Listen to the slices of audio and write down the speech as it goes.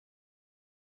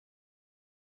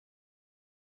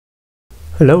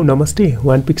Hello नमस्ते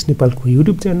OnePix नेपालको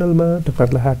YouTube च्यानलमा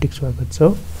तपाईहरुलाई हार्दिक स्वागत छ।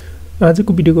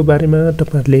 आजको भिडियोको बारेमा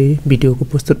तपाईहरुले भिडियोको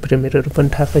पोस्टर फ्रेम हेरेर पनि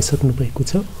थाहा पाइसक्नु भएको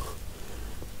छ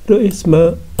र यसमा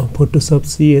फोटोशप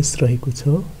CS रहेको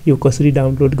छ। यो कसरी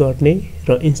डाउनलोड गर्ने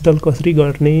र इन्स्टल कसरी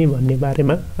गर्ने भन्ने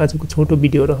बारेमा आजको छोटो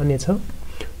भिडियो रहनेछ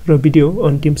र भिडियो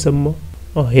अन्तिमसम्म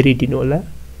हेरिदिनु होला।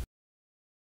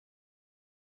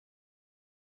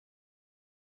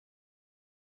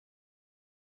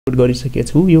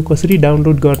 गरिसकेछु यो कसरी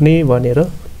डाउनलोड गर्ने भनेर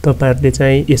तपाईहरुले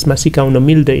चाहिँ यसमा सिकाउन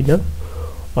मिल्दैन।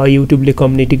 युट्युबले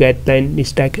कम्युनिटी गाइडलाइन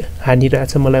स्ट्याक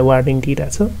हानिरहेछ, मलाई वार्निङ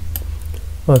दिइरहेछ।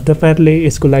 तपाईहरुले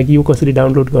यसको लागि यो कसरी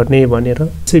डाउनलोड गर्ने भनेर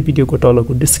चाहिँ भिडियोको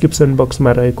तलको डिस्क्रिप्सन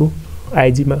बक्समा रहेको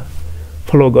IG मा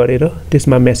फलो गरेर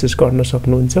त्यसमा मेसेज गर्न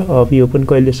सक्नुहुन्छ। अब यो पनि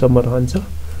कहिलेसम्म रहन्छ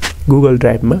गुगल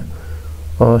ड्राइभमा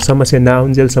समस्या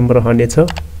नआउन्जेलसम्म रहनेछ।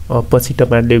 पछि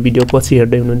तपाईहरुले भिडियो पछि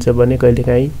हेर्दै हुनुहुन्छ भने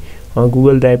कहिलेकाहीँ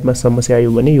गुगल ड्राइभमा समस्या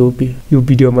आयो भने यो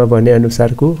भिडियोमा भने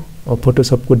अनुसारको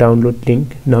फोटोशपको डाउनलोड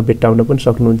लिंक नभेट्टाउन पनि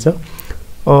सक्नुहुन्छ।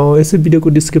 यसै भिडियोको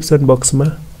डिस्क्रिप्सन बक्समा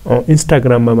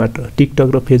इन्स्टाग्राममा मात्र,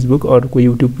 टिकटक र फेसबुक अरुको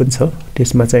युट्युब पनि छ,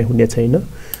 त्यसमा चाहिँ हुने छैन।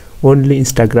 ओन्ली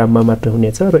इन्स्टाग्राममा मात्र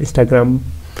हुनेछ र इन्स्टाग्राम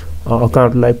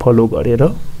अकाउन्टलाई फलो गरेर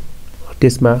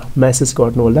त्यसमा मेसेज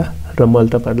गर्नु होला र मैले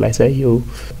तपाईहरुलाई चाहिँ यो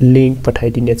लिंक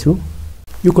पठाइदिने छु।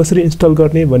 यो कसरी इन्स्टल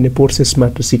गर्ने भन्ने प्रोसेस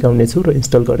मात्र सिकाउने छु र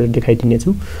इन्स्टल गरेर देखाइदिने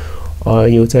छु।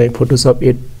 यो चाहिँ फोटोशप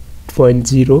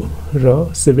 8.0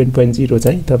 र 7.0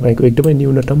 चाहिँ तपाईको एकदमै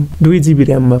न्यूनतम 2 GB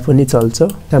र्याममा पनि चल्छ।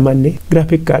 सामान्य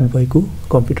ग्राफिक कार्ड भएको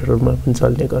कम्प्युटरहरुमा पनि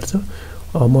चल्ने गर्छ।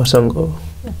 मसँग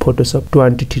फोटोशप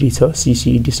 23 छ CC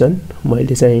एडिसन।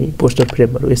 मैले चाहिँ पोस्टर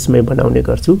फ्रेमहरु यसमै बनाउने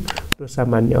गर्छु र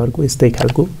सामान्य अर्को यस्तै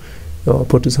खालको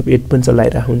फोटोशप 8 पनि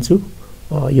चलाइरहेको हुन्छु।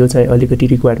 यो चाहिँ अलिकति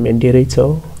रिक्वायरमेन्ट धेरै छ,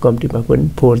 कम्तिमा पनि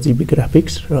 4 GB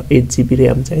ग्राफिक्स र 8 GB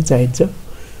र्याम चाहिँ चाहिन्छ।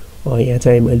 यहाँ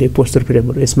चाहिँ मैले पोस्टर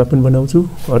फ्रेमहरु यसमा पनि बनाउँछु,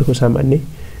 अर्को सामान्य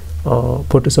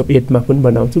फोटोशप 8 मा पनि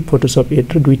बनाउँछु। फोटोशप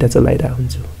 8 र दुईटा चलाइरहेको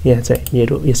हुन्छु। यहाँ चाहिँ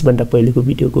मेरो यसभन्दा पहिलेको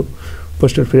भिडियोको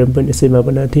पोस्टर फ्रेम पनि यसैमा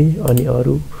बनाएको थिएँ अनि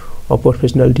अरु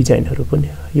प्रोफेसनल डिजाइनहरु पनि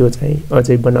यो चाहिँ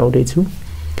अझै बनाउँदै छु।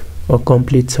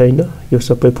 कम्प्लिट छैन, यो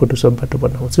सबै फोटोशपबाट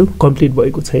बनाउँछु, कम्प्लिट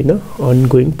भएको छैन,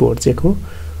 अनगोइङ प्रोजेक्ट हो।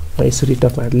 यसरी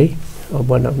तपाईहरुले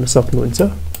बनाउन सक्नुहुन्छ।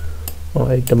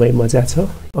 एकदमै मजा छ।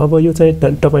 अब यो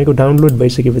चाहिँ तपाईको डाउनलोड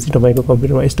भइसकेपछि तपाईको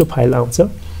कम्प्युटरमा यस्तो फाइल आउँछ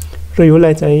र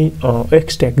योलाई चाहिँ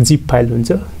एक्सट्र्याक्ट जिप फाइल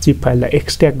हुन्छ। जिप फाइललाई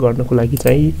एक्सट्र्याक्ट गर्नको लागि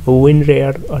चाहिँ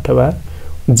WinRAR अथवा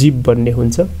जिप भन्ने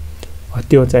हुन्छ।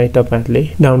 त्यो चाहिँ तपाईहरुले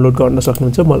डाउनलोड गर्न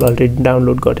सक्नुहुन्छ। मैले अलरेडी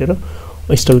डाउनलोड गरेर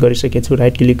इन्स्टल गरिसकेको छु।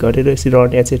 राइट क्लिक गरेर यसरी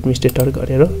रन एज एडमिनिस्ट्रेटर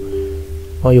गरेर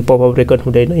यो पपअप रेकर्ड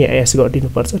हुँदैन, यहाँ एस गरिदिनु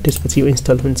पर्छ। त्यसपछि यो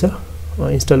इन्स्टल हुन्छ।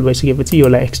 इन्स्टल भइसकेपछि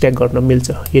योलाई एक्सट्र्याक्ट गर्न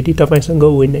मिल्छ। यदि तपाईसँग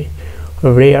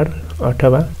WinRAR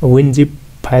अथवा WinZip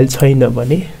फाइल छैन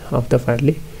भने अब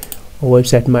तपाईहरुले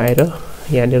वेबसाइटमा आएर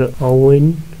यहाँनेर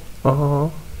WinZip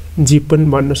पनि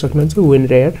भन्न सक्नुहुन्छ।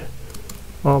 WinRAR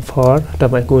फर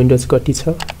तपाईको विन्डोज कति छ?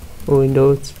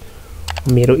 विन्डोज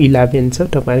मेरो 11 छ,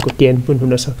 तपाईको 10 पनि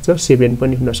हुन सक्छ, 7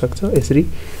 पनि हुन सक्छ। यसरी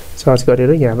सर्च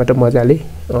गरेर यहाँबाट मजाले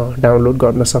डाउनलोड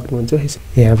गर्न सक्नुहुन्छ।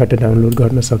 यहाँबाट डाउनलोड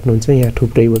गर्न सक्नुहुन्छ। यहाँ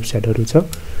थुप्रै वेबसाइटहरु छ,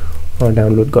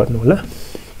 डाउनलोड गर्नु होला।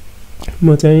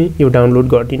 म चाहिँ यो डाउनलोड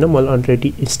गर्दिन, मैले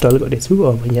अलरेडी इन्स्टल गरेछु।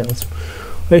 अब यहाँ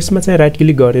आउँछु। यसमा चाहिँ राइट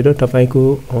क्लिक गरेर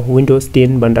तपाईको विन्डोज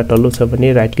 10 भन्दा तल्लो छ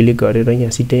भने राइट क्लिक गरेर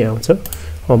यहाँ सिधै आउँछ।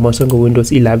 मसँग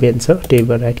विन्डोज 11 छ, त्यही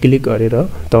भएर राइट क्लिक गरेर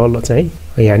तल चाहिँ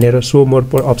यहाँनेर शो मोर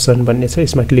अप्सन भन्ने छ,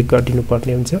 यसमा क्लिक गरिदिनु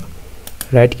पर्ने हुन्छ।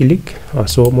 राइट क्लिक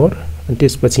शो मोर अनि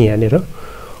त्यसपछि यहाँनेर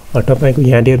तपाईको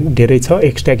यहाँ धेरै छ।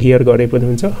 एक्सट्र्याक्ट हियर गरे पनि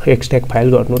हुन्छ, एक्सट्र्याक्ट फाइल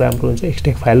गर्नु राम्रो हुन्छ।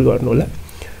 एक्सट्र्याक्ट फाइल गर्नु होला।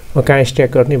 कहाँ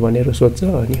एक्सट्र्याक्ट गर्ने भनेर सोध्छ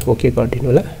अनि ओके गरिदिनु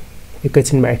होला।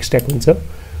 एकैछिनमा एक्सट्र्याक्ट हुन्छ।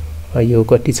 यो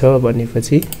कति छ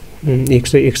भनेपछि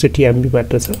 161 MB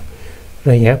मात्र छ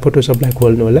र यहाँ फोटोशपलाई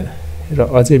खोल्नु होला र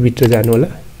अझै भित्र जानु होला।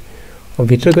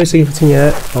 भित्र गइसकेपछि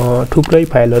यहाँ थुप्रै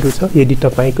फाइलहरु छ। यदि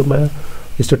तपाईकोमा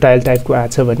यस्तो टाइल टाइपको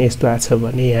आछ भने, यस्तो आछ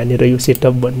भने यहाँनेर यो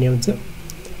सेटअप भन्ने हुन्छ।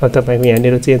 तपाईको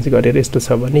यहाँनेर चेन्ज गरेर यस्तो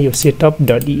छ भने यो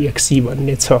setup.exe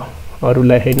भन्ने छ।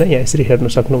 अरुलाई हैन, यहाँ यसरी हेर्न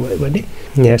सक्नुभयो भने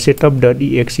यहाँ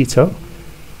setup.exe छ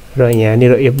र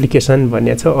यहाँनेर एप्लिकेसन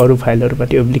भन्ने छ। अरु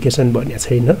फाइलहरुबाट एप्लिकेसन भन्ने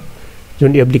छैन।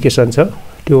 जुन एप्लिकेसन छ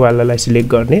त्यो वालालाई सिलेक्ट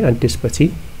गर्ने अनि त्यसपछि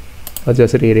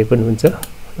जसरी हेरे पनि हुन्छ।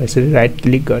 यसरी राइट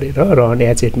क्लिक गरेर रन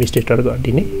एज एडमिनिस्ट्रेटर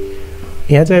गरिदिने।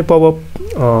 यहाँ चाहिँ पपअप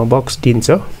बक्स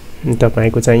दिन्छ।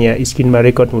 तपाईको चाहिँ यहाँ स्क्रिनमा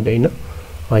रेकर्ड हुँदैन।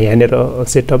 यहाँनेर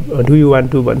setup do you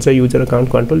want to भन्छ, युजर अकाउन्ट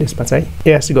कन्ट्रोल। यसमा चाहिँ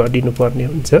एस गरिदिनु पर्ने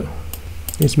हुन्छ।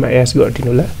 यसमा एस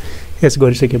गरिदिनु होला। एस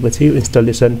गरिसकेपछि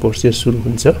इन्स्टलेसन प्रोसेस सुरु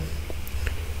हुन्छ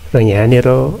र यहाँनेर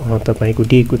तपाईको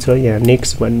दिएको छ यहाँ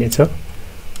नेक्स्ट भन्ने छ।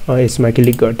 यसमा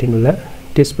क्लिक गरिदिनु होला।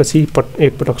 त्यसपछि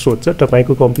एक पटक सोध्छ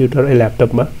तपाईको कम्प्युटर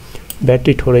ल्यापटपमा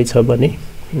ब्याट्री थोरै छ भने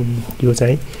यो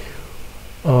चाहिँ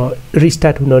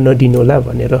रिस्टार्ट हुन नदिनु होला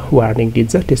भनेर वार्निङ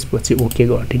दिन्छ। त्यसपछि ओके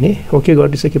गरिदिने। ओके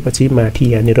गरिसकेपछि माथि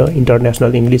यहाँनिर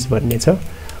इन्टरनेसनल इङ्ग्लिस भन्ने छ,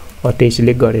 त्यही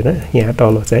सिलेक्ट गरेर यहाँ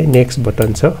तल चाहिँ नेक्स्ट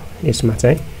बटन छ, यसमा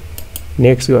चाहिँ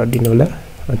नेक्स्ट गरिदिनु होला।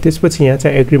 अनि त्यसपछि यहाँ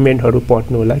चाहिँ एग्रिमेन्टहरू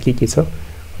पढ्नु होला के छ।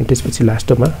 अनि त्यसपछि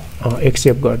लास्टमा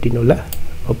एक्सेप्ट गरिदिनु होला।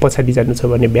 पछाडि जानु छ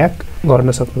भने ब्याक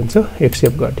गर्न सक्नुहुन्छ,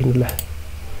 एक्सेप्ट गरिदिनु होला।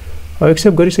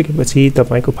 एक्सेप्ट गरिसकेपछि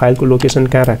तपाईँको फाइलको लोकेसन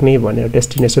कहाँ राख्ने भनेर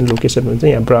डेस्टिनेसन लोकेसन हुन्छ,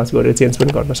 यहाँ ब्राउज गरेर चेन्ज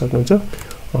पनि गर्न सक्नुहुन्छ।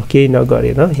 केही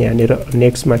नगरेर यहाँनिर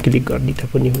नेक्स्टमा क्लिक गरिदिँदा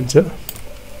पनि हुन्छ।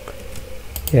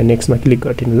 यहाँ नेक्स्टमा क्लिक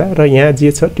गरिदिनु होला र यहाँ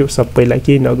जे छ त्यो सबैलाई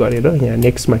केही नगरेर यहाँ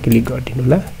नेक्स्टमा क्लिक गरिदिनु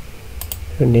होला।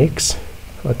 नेक्स्ट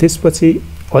त्यसपछि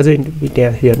अझै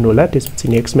त्यहाँ हेर्नु होला, त्यसपछि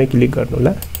नेक्स्टमै क्लिक गर्नु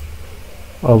होला।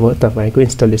 अब तपाईँको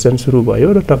इन्स्टलेसन सुरु भयो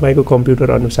र तपाईँको कम्प्युटर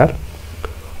अनुसार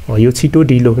यो छिटो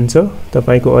ढिलो हुन्छ।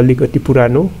 तपाईँको अलिकति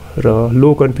पुरानो र लो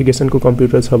कन्फिगरेसनको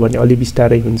कम्प्युटर छ भने अलि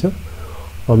बिस्तारै हुन्छ।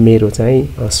 मेरो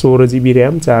चाहिँ 16 GB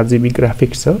ऱ्याम 4 GB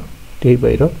ग्राफिक्स छ, त्यही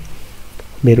भएर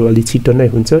मेरो अलि छिटो नै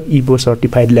हुन्छ। इभो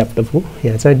सर्टिफाइड ल्यापटप हो।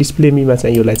 यहाँ चाहिँ डिस्प्लेमीमा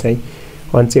चाहिँ यसलाई चाहिँ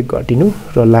अनचेक गरिदिनु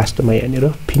र लास्टमा यहाँनिर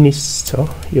फिनिस छ,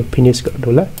 यो फिनिस गर्नु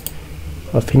होला।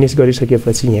 फिनिस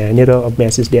गरिसकेपछि यहाँनिर अब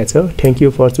म्यासेज दिएको छ, thank you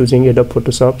for choosing adobe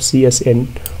Photoshop CS and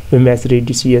image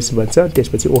ready CS भन्छ।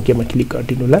 त्यसपछि ओकेमा क्लिक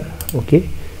गरिदिनु होला। ओके,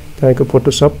 तपाईँको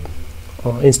फोटोसप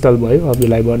इन्स्टल भयो। अब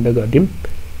यसलाई बन्द गरिदिउँ।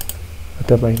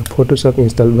 तपाईँको फोटोसप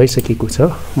इन्स्टल भइसकेको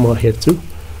छ, म हेर्छु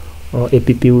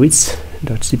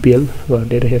appwitch.cpl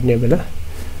गरेर हेर्ने बेला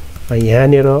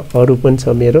यहाँनिर अरू पनि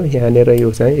छ मेरो। यहाँनिर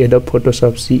यो चाहिँ एडोब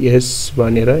फोटोसप CS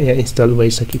भनेर यहाँ इन्स्टल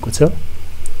भइसकेको छ।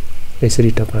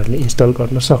 यसरी तपाईँहरूले इन्स्टल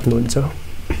गर्न सक्नुहुन्छ।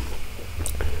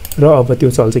 र अब त्यो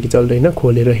चल्छ कि चल्दैन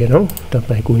खोलेर हेरौँ।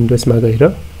 तपाईँको विन्डोजमा गएर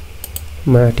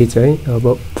माथि चाहिँ अब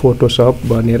फोटोसप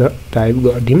भनेर टाइप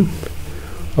गरिदिउँ।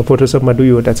 फोटोसपमा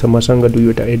दुईवटा छ, मसँग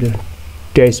दुईवटा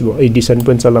टेस्ट एडिसन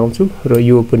पनि चलाउँछु र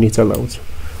यो पनि चलाउँछु।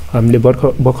 हामीले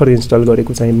भर्खर इन्स्टल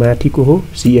गरेको चाहिँ माथिको हो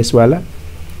CS वाला।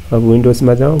 अब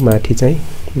विन्डोजमा जाउँ, माथि चाहिँ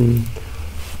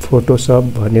फोटोसप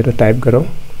भनेर टाइप गरौँ।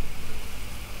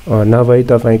 नभए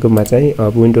तपाईँकोमा चाहिँ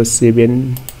अब विन्डोज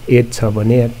 7, 8 छ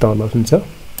भने यहाँ तल हुन्छ।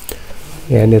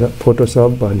 यहाँनिर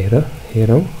फोटोसप भनेर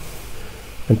हेरौँ।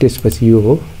 अनि त्यसपछि यो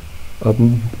हो। अब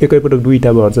एकैपटक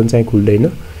दुईवटा भर्जन चाहिँ खुल्दैन।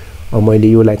 अब मैले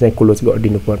योलाई चाहिँ क्लोज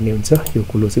गरिदिनु पर्ने हुन्छ। यो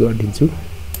क्लोज गरिदिन्छु,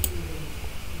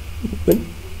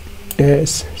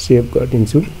 सेभ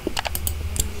गरिदिन्छु।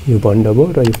 यो बन्द भयो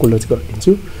र यो क्लोज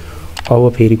गरिदिन्छु। अब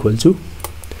फेरि खोल्छु।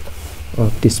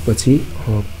 त्यसपछि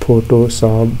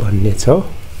फोटोसप भन्ने छ।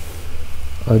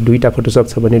 दुईवटा फोटोसप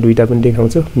छ भने दुईवटा पनि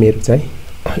देखाउँछ। मेरो चाहिँ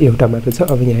एउटा मात्र छ।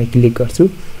 अब यहाँ क्लिक गर्छु,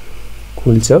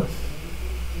 खुल्छ।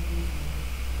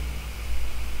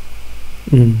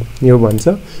 यो भन्छ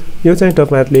यो चाहिँ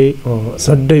तपाईँहरूले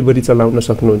सधैँभरि चलाउन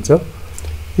सक्नुहुन्छ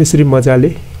यसरी मजाले।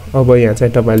 अब यहाँ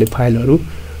चाहिँ तपाईँले फाइलहरू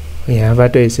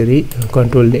यहाँबाट यसरी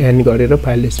कन्ट्रोल N गरेर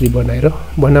फाइल यसरी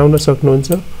बनाउन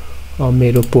सक्नुहुन्छ।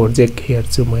 मेरो प्रोजेक्ट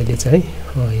हेर्छु मैले चाहिँ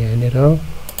यहाँनिर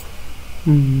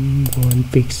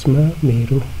OnePixमा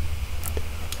मेरो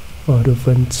अरू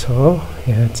पनि छ।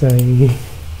 यहाँ चाहिँ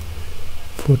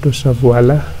फोटोसप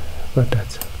वाला कता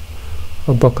छ।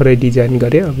 अब भर्खरै डिजाइन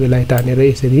गरेँ। अब यसलाई तानेर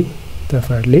यसरी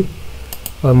तपाईँहरूले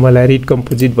मलाई रिड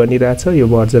कम्पोजिट भनिरहेछ, यो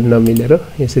भर्जन नमिलेर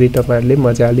यसरी तपाईँहरूले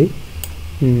मजाले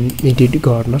एडिट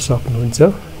गर्न सक्नुहुन्छ।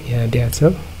 यहाँ दिएको छ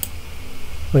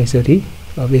यसरी।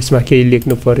 अब यसमा केही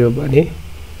लेख्नु पर्यो भने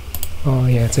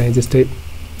यहाँ चाहिँ जस्तै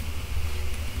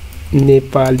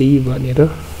नेपाली भनेर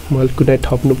मैले कुनै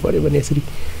थप्नु पर्यो भने यसरी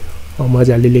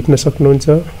मजाले लेख्न सक्नुहुन्छ।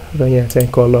 र यहाँ चाहिँ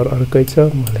कलर अर्कै छ,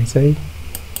 मलाई चाहिँ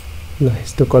ल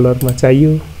यस्तो कलरमा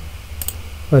चाहियो।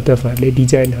 तपाईँहरूले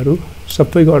डिजाइनहरू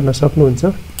सबै गर्न सक्नुहुन्छ।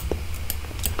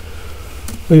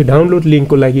 यो डाउनलोड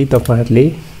लिङ्कको लागि तपाईँहरूले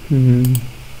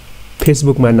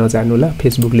फेसबुकमा नजानु होला,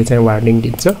 फेसबुकले चाहिँ वार्निङ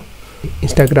दिन्छ।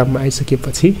 इन्स्टाग्राममा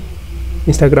आइसकेपछि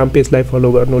इन्स्टाग्राम पेजलाई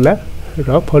फलो गर्नु होला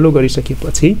र फलो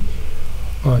गरिसकेपछि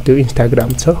त्यो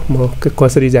इन्स्टाग्राम छ, म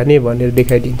कसरी जाने भनेर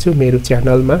देखाइदिन्छु। मेरो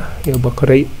च्यानलमा यो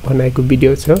भर्खरै बनाएको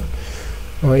भिडियो छ।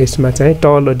 यसमा चाहिँ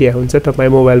तल दिया हुन्छ, तपाईँ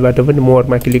मोबाइलबाट पनि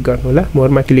मोरमा क्लिक गर्नु होला।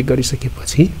 मोरमा क्लिक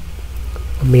गरिसकेपछि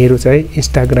मेरो चाहिँ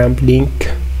इन्स्टाग्राम लिङ्क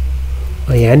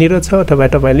यहाँनिर छ। अथवा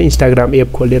तपाईँले इन्स्टाग्राम एप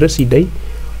खोलेर सिधै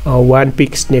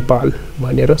OnePix नेपाल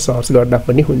भनेर सर्च गर्दा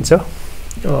पनि हुन्छ,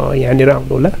 यहाँनिर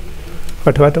आउनु होला।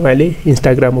 अथवा तपाईँले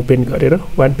इन्स्टाग्राम ओपन गरेर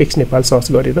OnePix नेपाल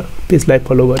सर्च गरेर पेजलाई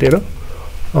फलो गरेर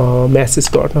म्यासेज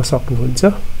गर्न सक्नुहुन्छ।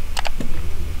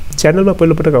 च्यानलमा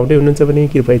पहिलोपटक आउँदै हुनुहुन्छ भने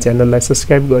कृपया च्यानललाई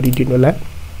सब्स्क्राइब गरिदिनु होला।